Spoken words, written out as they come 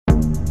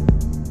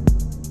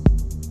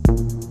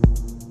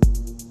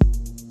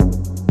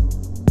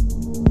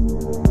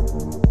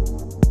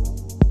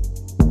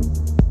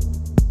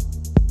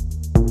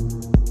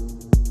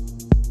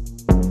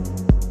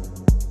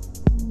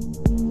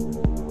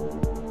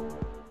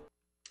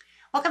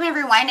Welcome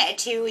everyone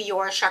to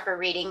your chakra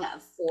reading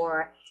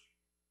for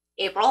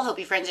April. Hope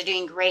your friends are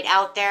doing great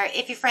out there.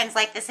 If your friends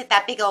like this, hit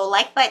that big old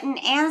like button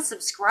and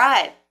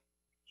subscribe.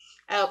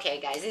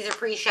 Okay, guys, these are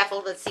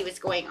pre-shuffled. Let's see what's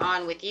going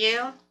on with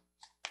you.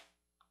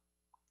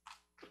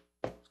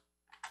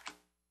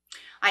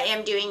 I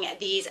am doing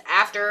these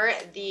after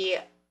the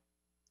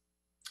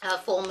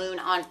full moon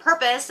on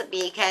purpose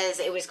because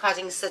it was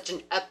causing such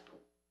an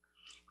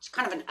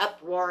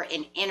uproar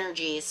in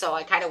energy. So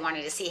I kind of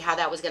wanted to see how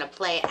that was going to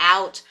play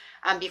out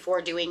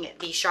before doing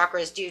the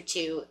chakras, due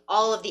to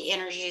all of the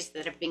energies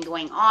that have been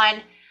going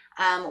on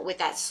with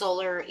that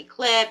solar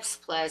eclipse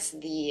plus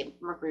the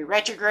Mercury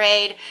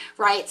retrograde,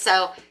 right?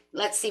 So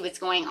let's see what's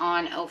going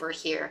on over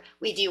here.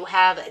 We do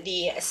have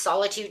the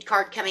Solitude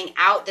card coming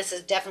out. This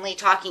is definitely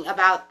talking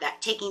about that,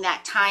 taking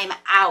that time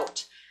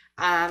out.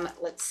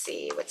 Let's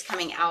see what's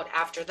coming out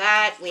after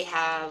that. We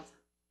have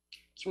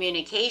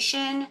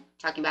Communication,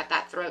 talking about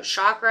that throat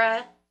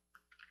chakra.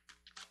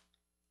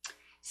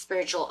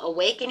 Spiritual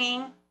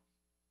Awakening.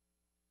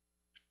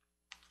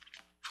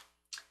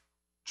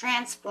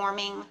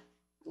 Transforming.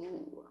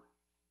 Ooh.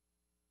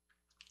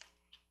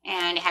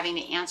 And having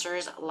the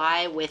answers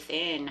lie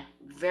within.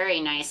 Very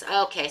nice.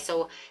 Okay,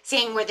 so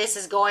seeing where this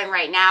is going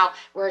right now,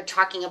 we're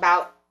talking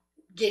about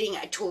getting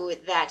to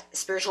that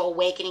spiritual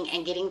awakening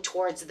and getting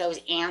towards those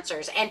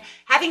answers. And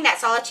having that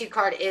Solitude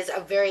card is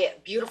a very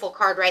beautiful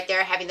card right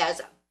there. Having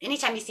those,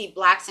 anytime you see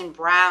blacks and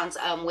browns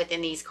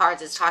within these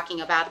cards, is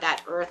talking about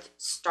that Earth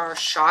Star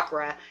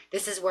chakra.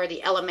 This is where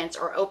the elements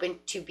are open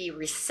to be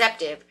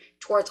receptive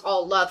towards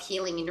all love,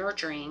 healing, and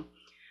nurturing.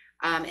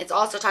 It's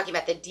also talking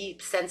about the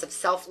deep sense of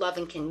self-love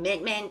and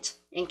commitment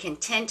and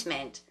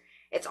contentment.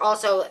 It's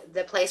also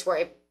the place where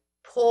it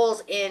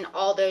pulls in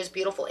all those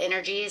beautiful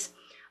energies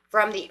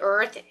from the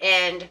earth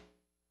and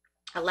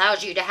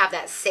allows you to have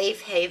that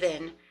safe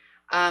haven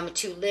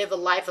to live a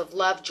life of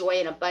love, joy,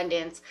 and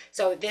abundance.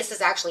 So this is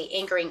actually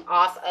anchoring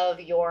off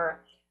of your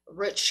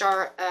root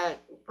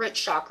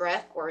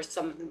chakra, or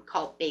some of them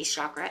call it base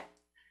chakra,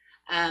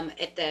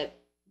 at the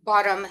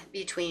bottom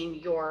between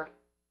your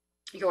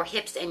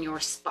hips and your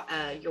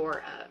spine,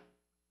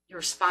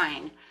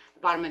 the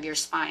bottom of your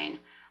spine.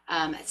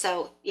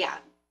 So yeah,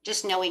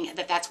 just knowing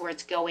that that's where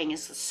it's going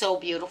is so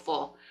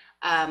beautiful.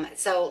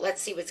 So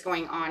let's see what's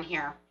going on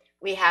here.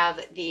 We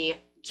have the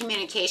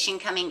communication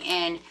coming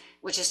in,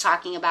 which is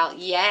talking about,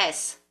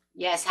 yes,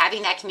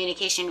 having that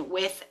communication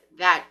with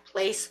that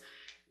place,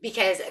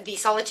 because the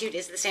Solitude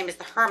is the same as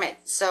the Hermit.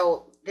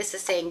 So this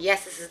is saying,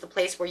 yes, this is the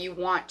place where you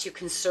want to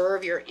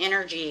conserve your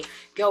energy,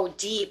 go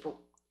deep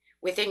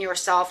within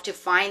yourself to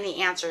find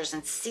the answers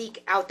and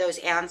seek out those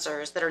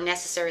answers that are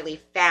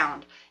necessarily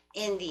found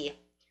in the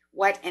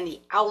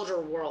outer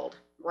world,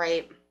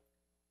 right?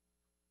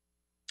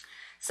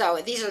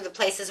 So these are the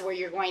places where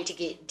you're going to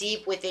get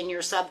deep within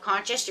your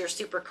subconscious, your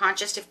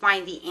superconscious, to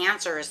find the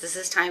answers. This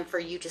is time for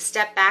you to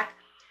step back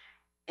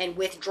and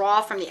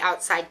withdraw from the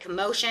outside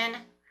commotion.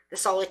 The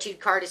Solitude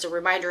card is a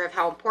reminder of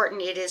how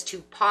important it is to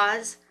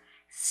pause,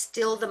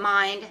 still the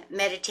mind,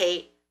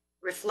 meditate,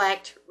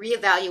 reflect,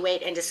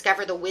 reevaluate, and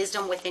discover the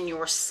wisdom within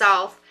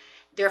yourself.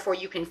 Therefore,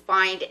 you can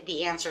find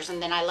the answers.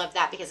 And then I love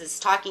that because it's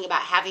talking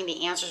about having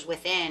the answers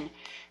within.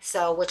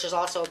 So, which is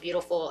also a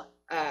beautiful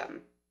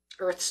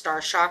Earth Star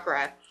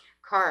chakra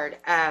card.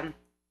 I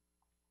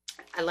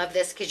love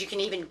this because you can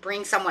even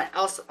bring someone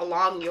else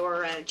along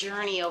your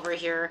journey over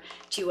here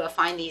to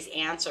find these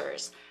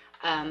answers.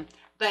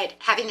 But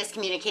having this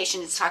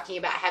communication is talking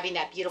about having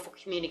that beautiful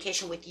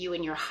communication with you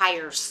and your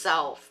higher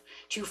self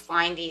to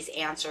find these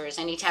answers.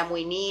 Anytime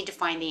we need to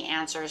find the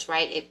answers,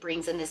 right, it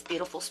brings in this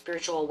beautiful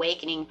spiritual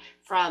awakening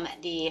from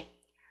the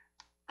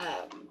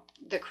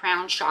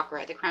crown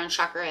chakra. The crown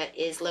chakra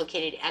is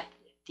located at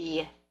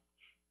the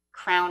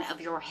crown of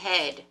your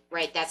head,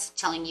 right? That's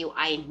telling you,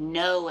 I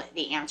know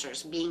the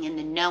answers, being in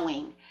the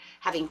knowing,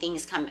 having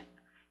things come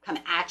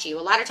at you.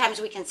 A lot of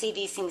times we can see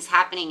these things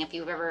happening if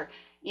you've ever,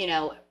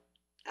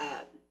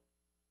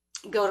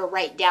 go to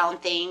write down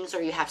things,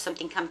 or you have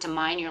something come to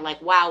mind, you're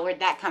like, wow, where'd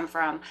that come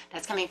from?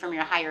 That's coming from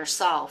your higher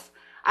self.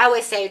 I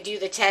always say, do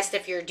the test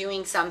if you're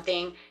doing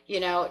something,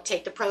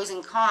 take the pros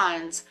and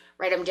cons,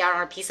 write them down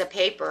on a piece of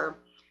paper,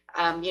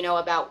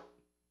 about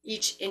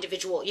each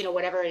individual,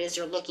 whatever it is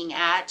you're looking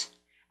at,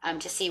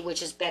 to see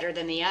which is better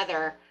than the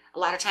other. A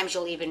lot of times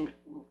you'll even,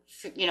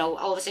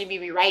 all of a sudden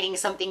you'll be writing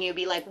something, you'll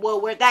be like, whoa,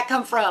 where'd that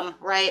come from,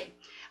 right?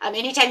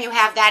 Anytime you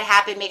have that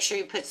happen, make sure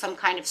you put some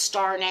kind of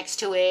star next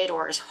to it,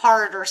 or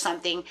heart or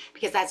something,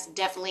 because that's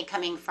definitely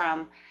coming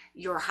from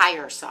your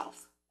higher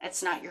self.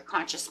 That's not your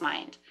conscious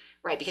mind,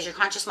 right? Because your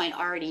conscious mind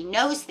already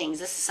knows things.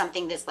 This is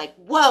something that's like,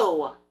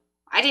 whoa,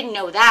 I didn't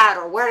know that,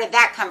 or where did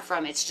that come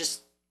from? It's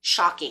just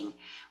shocking,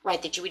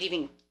 right? That you would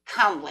even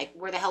come, like,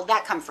 where the hell did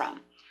that come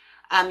from?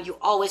 You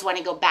always want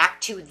to go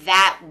back to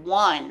that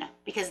one,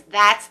 because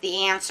that's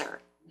the answer.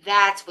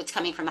 That's what's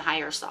coming from the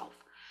higher self.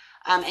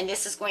 And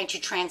this is going to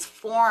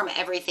transform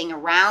everything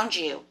around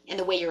you in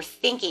the way you're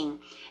thinking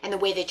and the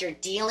way that you're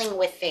dealing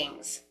with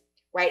things,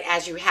 right?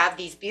 As you have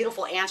these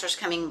beautiful answers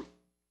coming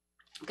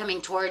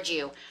towards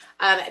you.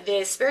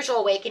 The spiritual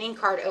awakening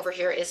card over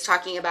here is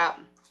talking about,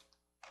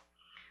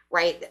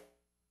 right?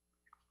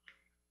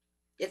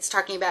 It's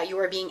talking about you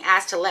are being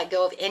asked to let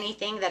go of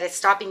anything that is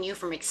stopping you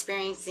from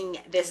experiencing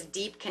this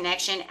deep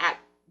connection at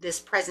this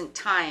present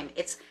time.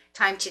 It's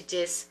time to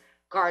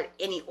discard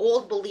any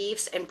old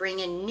beliefs and bring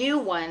in new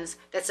ones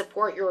that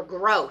support your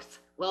growth.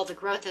 Well, the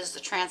growth is the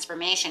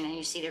transformation, and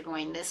you see they're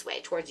going this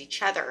way towards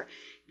each other.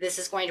 This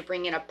is going to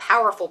bring in a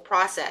powerful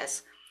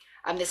process.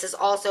 This is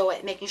also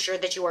making sure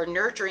that you are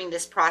nurturing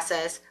this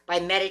process by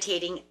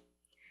meditating,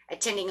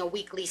 attending a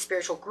weekly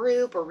spiritual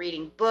group, or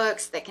reading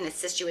books that can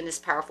assist you in this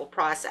powerful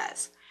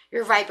process.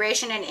 Your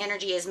vibration and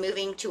energy is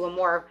moving to a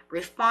more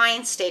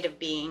refined state of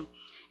being,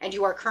 and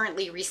you are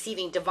currently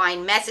receiving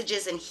divine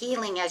messages and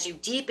healing as you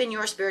deepen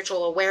your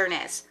spiritual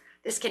awareness.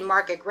 This can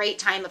mark a great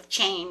time of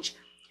change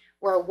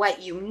where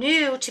what you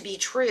knew to be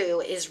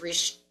true is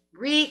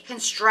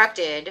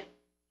reconstructed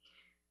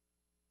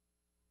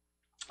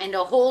and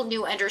a whole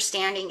new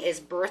understanding is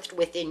birthed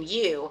within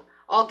you.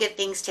 All good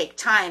things take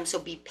time, so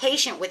be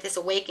patient with this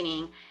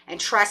awakening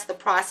and trust the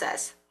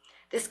process.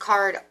 This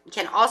card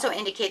can also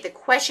indicate the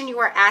question you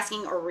are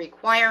asking or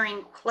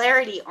requiring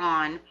clarity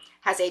on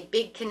has a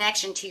big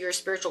connection to your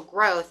spiritual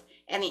growth,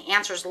 and the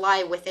answers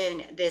lie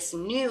within this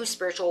new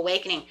spiritual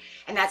awakening.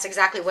 And that's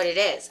exactly what it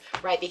is,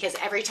 right? Because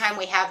every time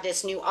we have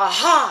this new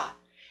aha,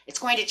 it's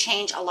going to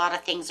change a lot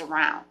of things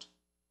around,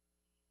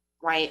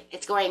 right?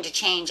 It's going to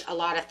change a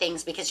lot of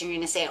things because you're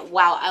going to say,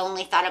 wow, I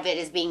only thought of it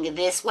as being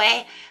this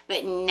way,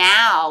 but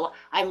now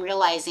I'm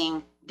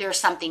realizing there's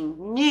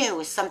something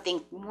new,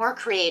 something more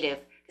creative.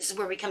 This is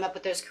where we come up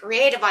with those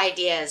creative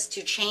ideas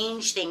to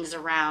change things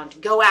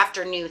around, go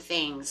after new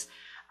things.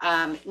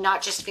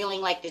 Not just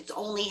feeling like it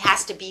only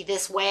has to be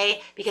this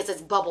way because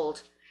it's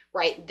bubbled,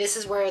 right? This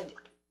is where the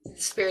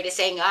Spirit is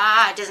saying,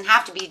 it doesn't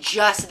have to be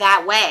just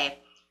that way.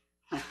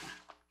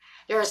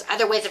 There's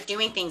other ways of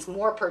doing things,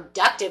 more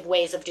productive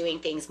ways of doing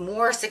things.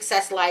 More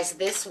success lies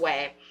this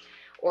way.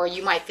 Or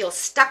you might feel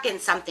stuck in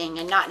something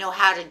and not know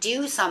how to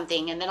do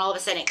something, and then all of a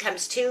sudden it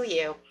comes to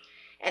you,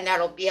 and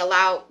that'll be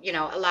allow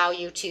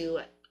you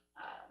to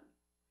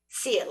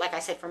see it, like I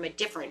said, from a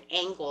different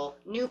angle,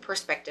 new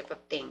perspective of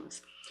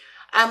things.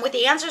 With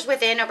the answers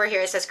within over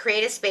here, it says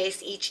create a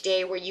space each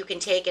day where you can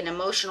take an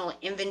emotional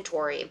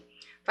inventory.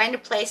 Find a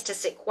place to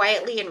sit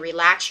quietly and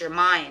relax your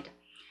mind.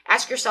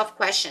 Ask yourself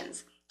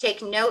questions.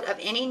 Take note of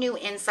any new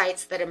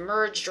insights that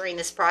emerge during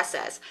this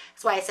process.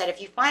 That's why I said if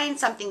you find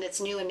something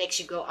that's new and makes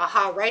you go,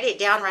 aha, write it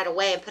down right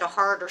away and put a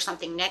heart or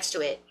something next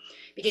to it.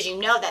 Because you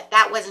know that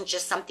that wasn't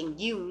just something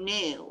you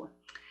knew,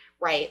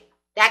 right?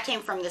 That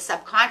came from the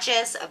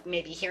subconscious of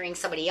maybe hearing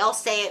somebody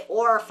else say it,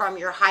 or from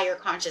your higher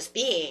conscious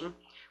being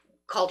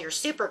called your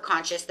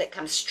superconscious that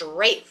comes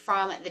straight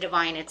from the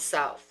divine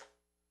itself.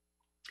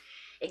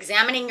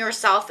 Examining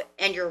yourself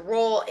and your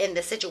role in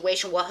the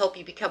situation will help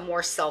you become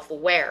more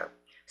self-aware.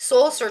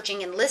 Soul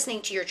searching and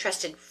listening to your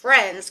trusted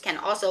friends can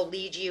also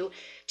lead you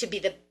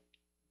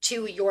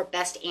to your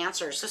best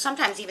answers. So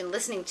sometimes even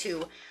listening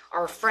to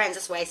our friends,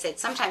 that's why I said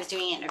sometimes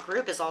doing it in a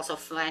group is also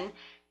fun,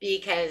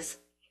 because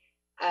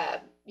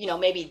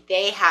maybe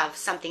they have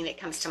something that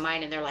comes to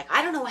mind and they're like,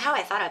 I don't know how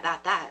I thought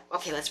about that.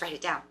 Okay, let's write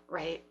it down,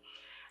 right?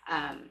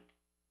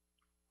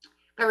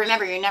 But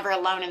remember, you're never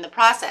alone in the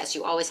process.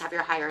 You always have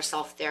your higher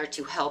self there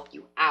to help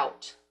you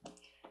out,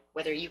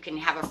 whether you can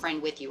have a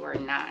friend with you or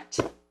not.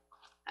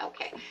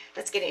 Okay,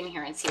 let's get in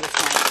here and see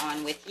what's going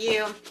on with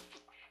you.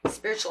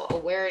 Spiritual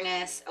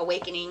awareness,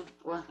 awakening,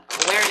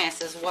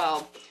 awareness as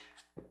well.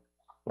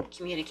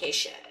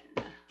 Communication.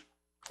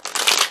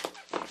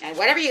 And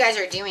whatever you guys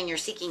are doing, you're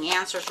seeking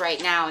answers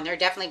right now, and they're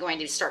definitely going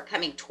to start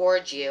coming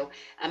towards you.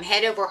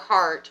 Head over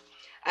heart.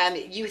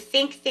 You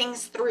think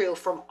things through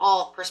from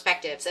all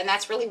perspectives, and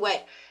that's really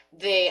what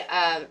the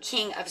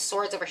King of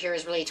Swords over here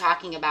is really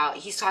talking about.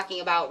 He's talking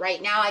about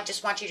right now, I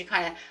just want you to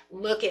kind of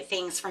look at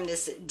things from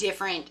this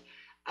different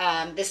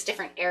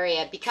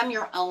area. Become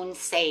your own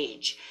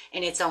sage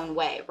in its own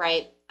way,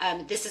 right?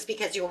 This is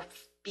because you'll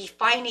be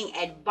finding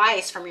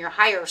advice from your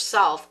higher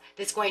self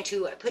that's going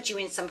to put you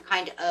in some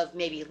kind of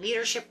maybe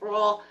leadership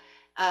role,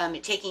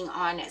 taking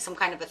on some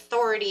kind of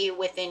authority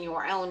within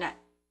your own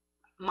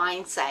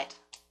mindset,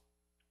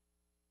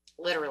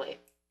 literally,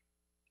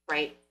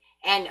 right?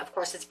 And of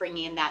course, it's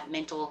bringing in that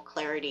mental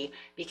clarity,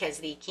 because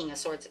the King of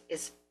Swords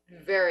is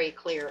very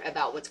clear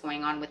about what's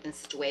going on within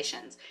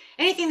situations.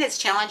 Anything that's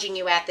challenging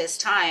you at this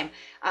time,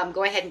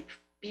 go ahead and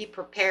be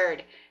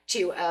prepared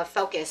to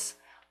focus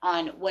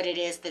on what it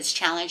is that's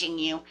challenging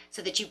you,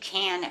 so that you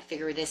can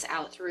figure this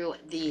out through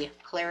the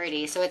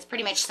clarity. So it's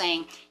pretty much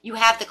saying you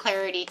have the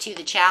clarity to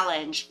the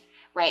challenge,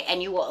 right?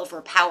 And you will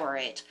overpower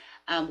it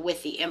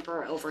with the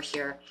Emperor over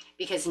here,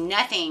 because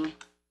nothing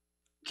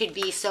could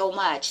be so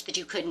much that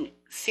you couldn't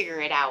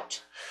figure it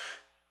out,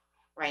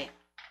 right?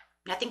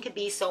 Nothing could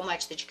be so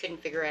much that you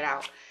couldn't figure it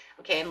out,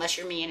 okay? Unless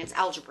you're me and it's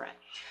algebra.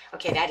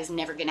 Okay, that is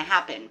never going to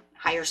happen,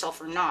 higher self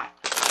or not,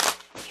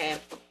 okay?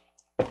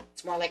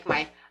 It's more like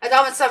I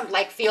almost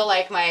feel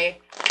like my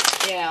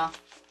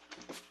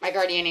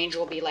guardian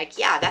angel will be like,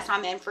 yeah, that's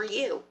not meant for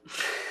you.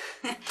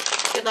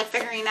 Good luck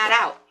figuring that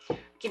out.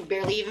 can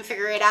barely even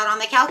figure it out on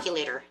the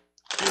calculator.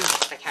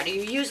 It's like, how do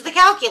you use the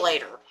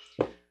calculator?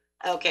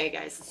 Okay,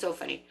 guys, it's so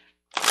funny.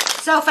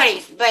 So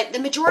funny. But the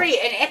majority,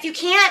 and if you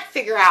can't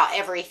figure out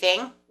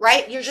everything,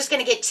 right, you're just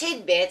going to get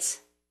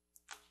tidbits.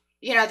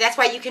 You know, that's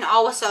why you can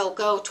also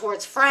go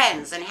towards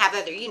friends and have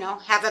other, you know,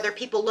 have other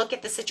people look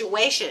at the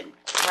situation,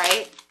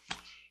 right?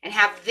 And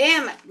have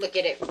them look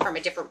at it from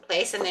a different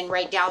place and then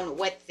write down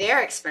what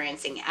they're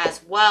experiencing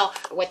as well,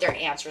 or what their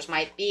answers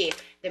might be,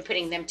 then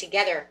putting them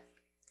together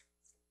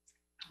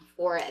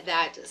for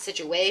that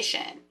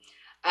situation.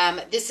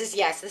 This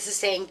is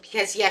saying,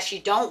 because yes, you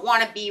don't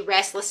want to be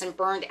restless and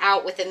burned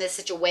out within this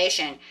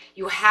situation.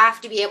 You have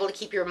to be able to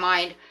keep your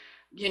mind,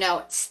 you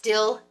know,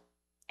 still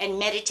and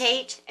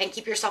meditate and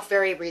keep yourself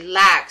very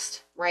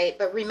relaxed, right?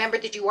 But remember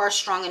that you are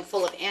strong and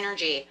full of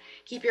energy.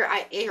 Keep your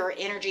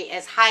energy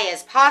as high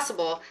as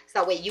possible so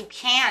that way you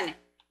can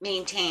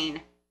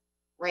maintain,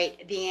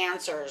 right, the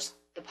answers,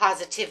 the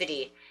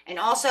positivity, and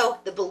also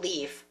the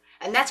belief.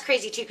 And that's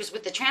crazy too, because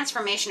with the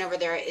transformation over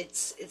there,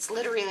 it's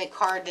literally a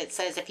card that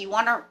says if you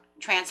want to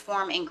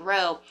transform and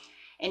grow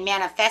and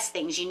manifest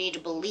things, you need to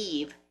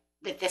believe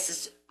that this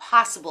is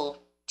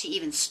possible to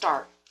even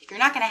start. If you're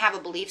not going to have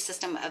a belief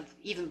system of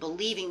even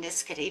believing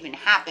this could even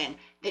happen,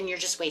 then you're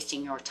just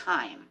wasting your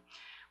time,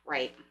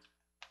 right?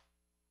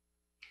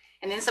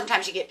 And then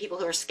sometimes you get people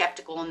who are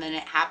skeptical and then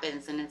it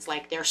happens and it's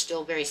like they're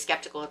still very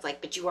skeptical. It's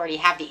like, but you already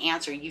have the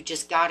answer. You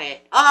just got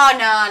it. Oh,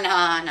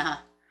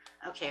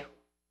 no. Okay.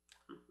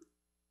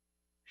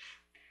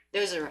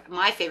 Those are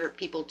my favorite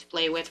people to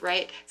play with,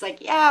 right? It's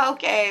like, yeah,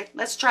 okay,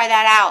 let's try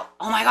that out.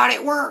 Oh my God,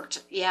 it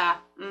worked. Yeah.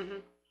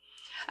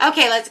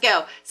 Okay, let's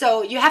go.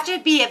 So you have to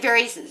be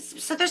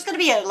so there's going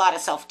to be a lot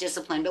of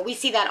self-discipline, but we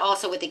see that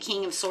also with the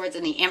King of Swords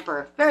and the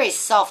Emperor. Very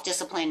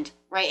self-disciplined,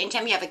 right?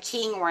 Anytime you have a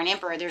king or an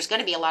emperor, there's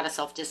going to be a lot of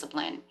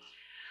self-discipline.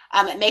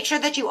 Make sure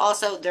that you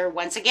also, they're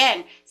once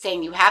again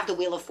saying you have the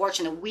Wheel of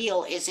Fortune. The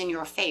wheel is in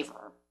your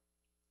favor.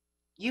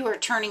 You are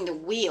turning the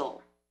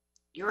wheel.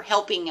 You're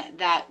helping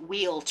that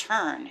wheel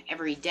turn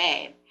every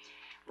day,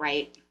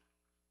 right?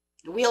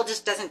 The wheel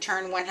just doesn't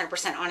turn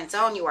 100% on its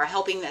own. You are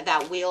helping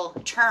that wheel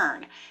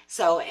turn.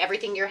 So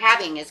everything you're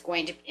having is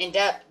going to end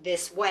up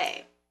this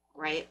way,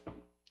 right?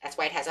 That's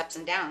why it has ups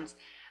and downs.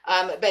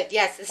 But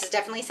yes, this is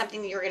definitely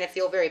something that you're going to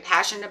feel very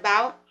passionate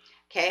about.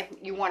 Okay,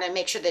 you want to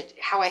make sure that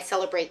how I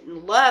celebrate the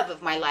love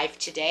of my life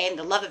today, and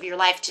the love of your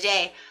life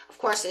today, of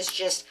course, is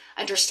just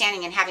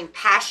understanding and having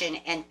passion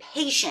and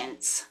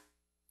patience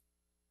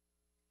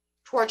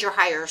towards your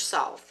higher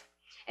self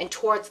and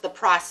towards the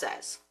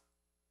process.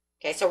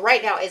 Okay, so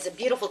right now is a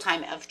beautiful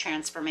time of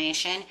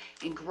transformation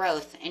and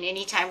growth. And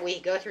anytime we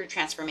go through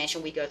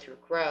transformation, we go through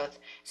growth.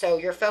 So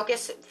your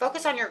focus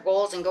on your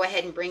goals and go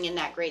ahead and bring in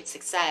that great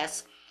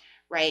success,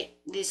 right?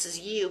 This is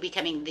you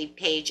becoming the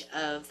Page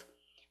of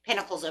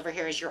Pentacles over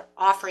here as you're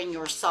offering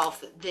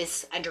yourself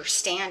this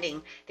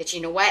understanding that,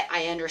 you know what,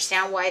 I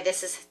understand why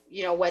this is,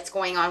 you know, what's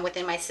going on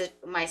within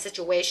my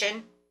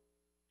situation.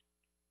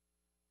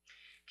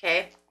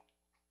 Okay.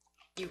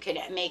 You can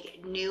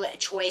make new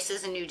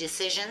choices and new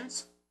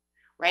decisions,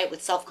 right?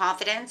 With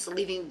self-confidence,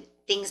 leaving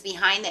things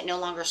behind that no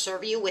longer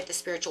serve you. With the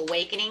spiritual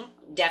awakening,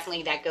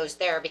 definitely that goes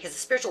there, because the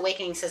spiritual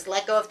awakening says,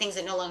 let go of things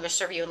that no longer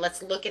serve you and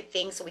let's look at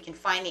things so we can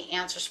find the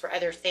answers for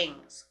other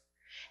things.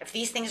 If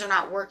these things are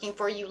not working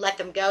for you, let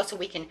them go so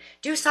we can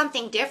do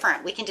something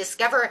different. We can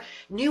discover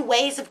new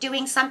ways of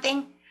doing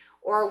something,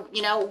 or,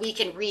 you know, we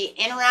can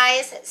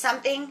re-energize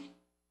something,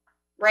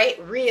 right?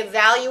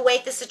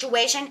 Reevaluate the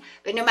situation.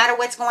 But no matter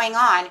what's going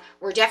on,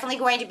 we're definitely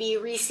going to be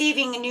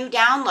receiving new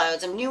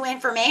downloads and new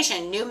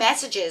information, new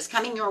messages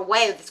coming your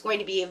way. That's going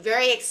to be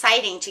very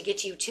exciting to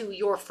get you to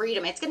your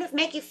freedom. It's going to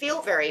make you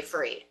feel very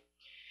free.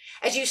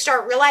 As you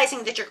start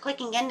realizing that you're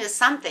clicking into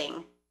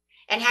something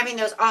and having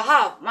those,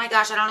 aha, my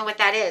gosh, I don't know what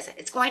that is.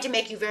 It's going to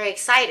make you very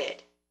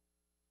excited.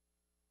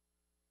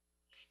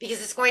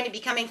 Because it's going to be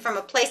coming from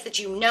a place that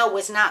you know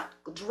was not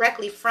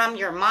directly from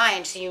your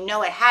mind. So you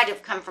know it had to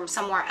have come from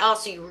somewhere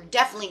else. So you're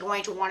definitely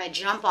going to want to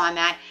jump on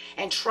that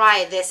and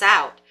try this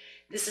out.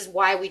 This is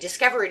why we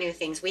discover new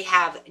things. We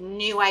have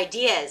new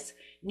ideas,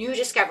 new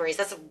discoveries.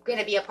 That's going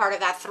to be a part of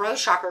that throat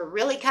chakra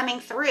really coming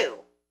through.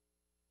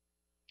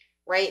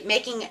 Right?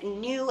 Making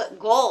new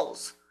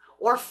goals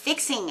or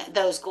fixing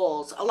those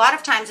goals. A lot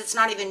of times it's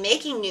not even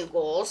making new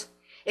goals.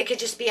 It could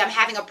just be, I'm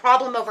having a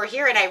problem over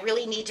here and I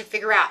really need to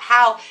figure out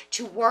how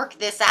to work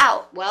this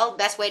out. Well, the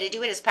best way to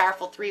do it is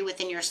Powerful 3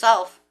 within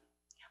yourself.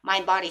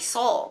 Mind, body,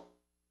 soul.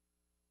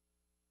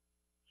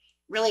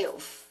 Really,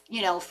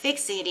 you know,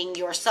 fixating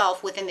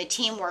yourself within the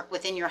teamwork,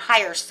 within your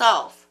higher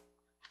self.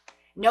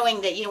 Knowing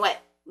that, you know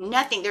what,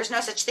 there's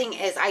no such thing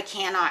as I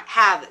cannot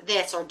have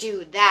this or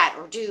do that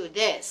or do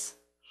this.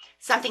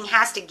 Something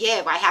has to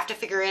give. I have to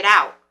figure it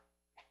out.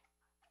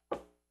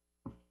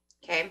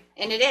 Okay,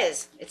 and it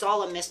is. It's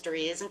all a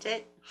mystery, isn't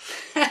it?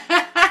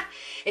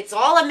 It's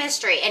all a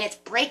mystery, and it's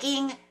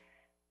breaking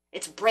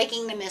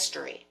the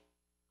mystery.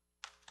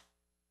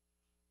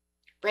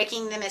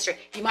 Breaking the mystery.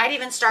 You might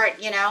even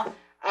start, you know,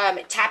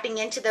 tapping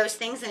into those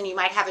things, and you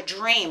might have a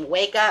dream.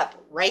 Wake up,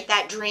 write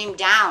that dream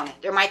down.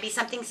 There might be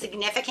something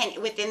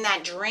significant within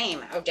that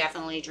dream. Oh,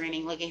 definitely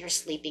dreaming. Look at her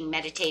sleeping,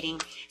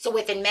 meditating. So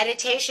within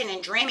meditation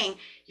and dreaming,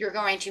 you're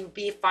going to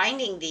be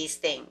finding these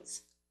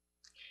things.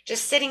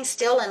 Just sitting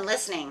still and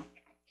listening.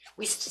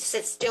 We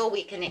sit still,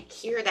 we can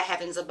hear the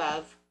heavens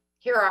above,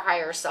 hear our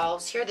higher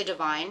selves, hear the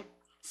divine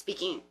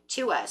speaking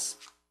to us.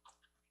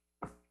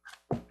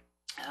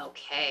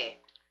 Okay.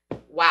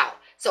 Wow.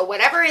 So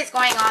whatever is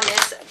going on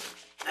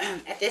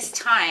at this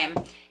time,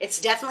 it's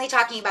definitely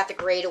talking about the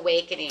Great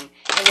Awakening,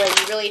 and where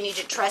you really need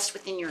to trust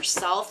within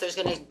yourself. There's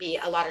going to be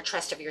a lot of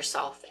trust of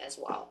yourself as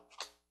well.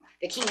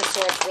 The King of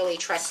Swords really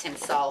trusts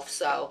himself,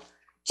 so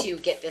to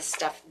get this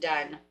stuff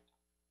done.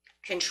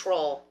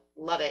 Control.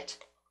 Love it.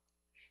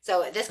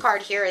 So this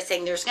card here is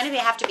saying there's going to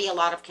have to be a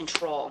lot of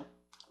control,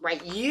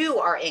 right? You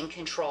are in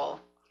control.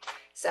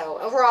 So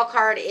overall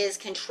card is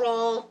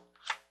control.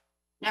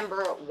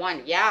 Number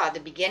 1. Yeah, the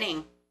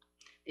beginning.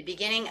 The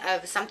beginning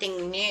of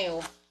something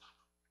new.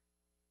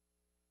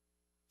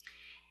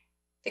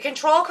 The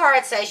control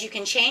card says you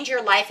can change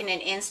your life in an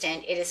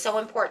instant. It is so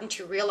important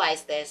to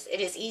realize this.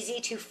 It is easy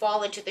to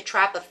fall into the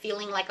trap of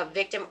feeling like a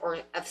victim or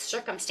of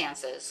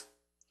circumstances,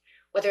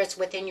 whether it's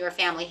within your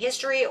family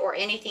history or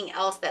anything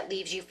else that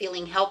leaves you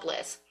feeling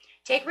helpless.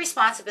 Take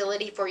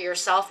responsibility for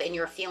yourself and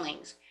your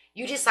feelings.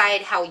 You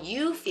decide how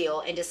you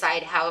feel and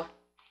decide how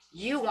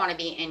you want to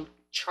be in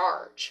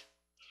charge.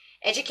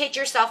 Educate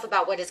yourself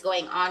about what is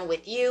going on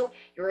with you,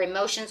 your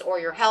emotions,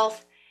 or your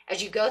health.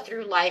 As you go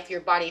through life,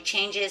 your body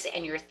changes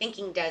and your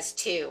thinking does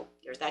too.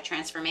 There's that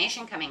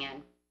transformation coming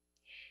in.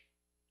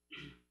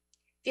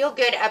 Feel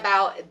good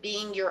about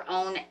being your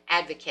own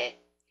advocate.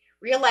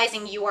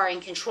 Realizing you are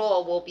in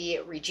control will be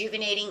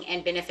rejuvenating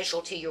and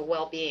beneficial to your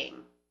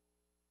well-being.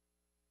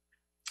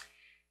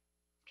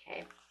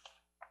 Okay.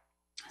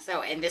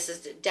 So, and this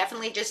is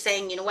definitely just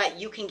saying, you know what,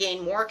 you can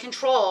gain more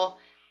control.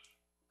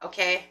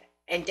 Okay.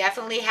 And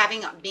definitely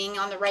being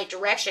on the right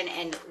direction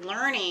and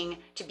learning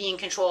to be in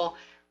control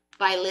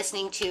by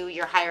listening to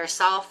your higher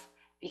self,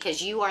 because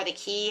you are the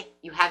key.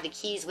 You have the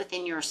keys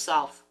within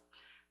yourself.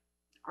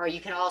 Or you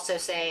can also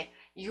say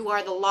you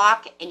are the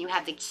lock and you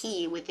have the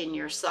key within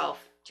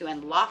yourself to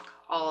unlock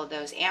all of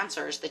those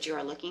answers that you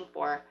are looking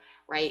for,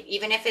 right?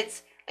 Even if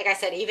it's, like I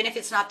said, even if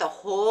it's not the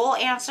whole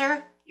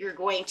answer, you're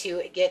going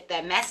to get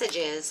the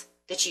messages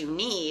that you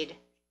need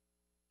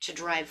to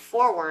drive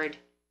forward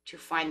to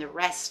find the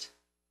rest,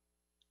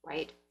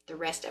 right? The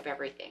rest of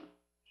everything.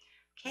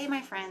 Okay,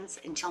 my friends,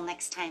 until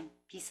next time,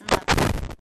 peace and love.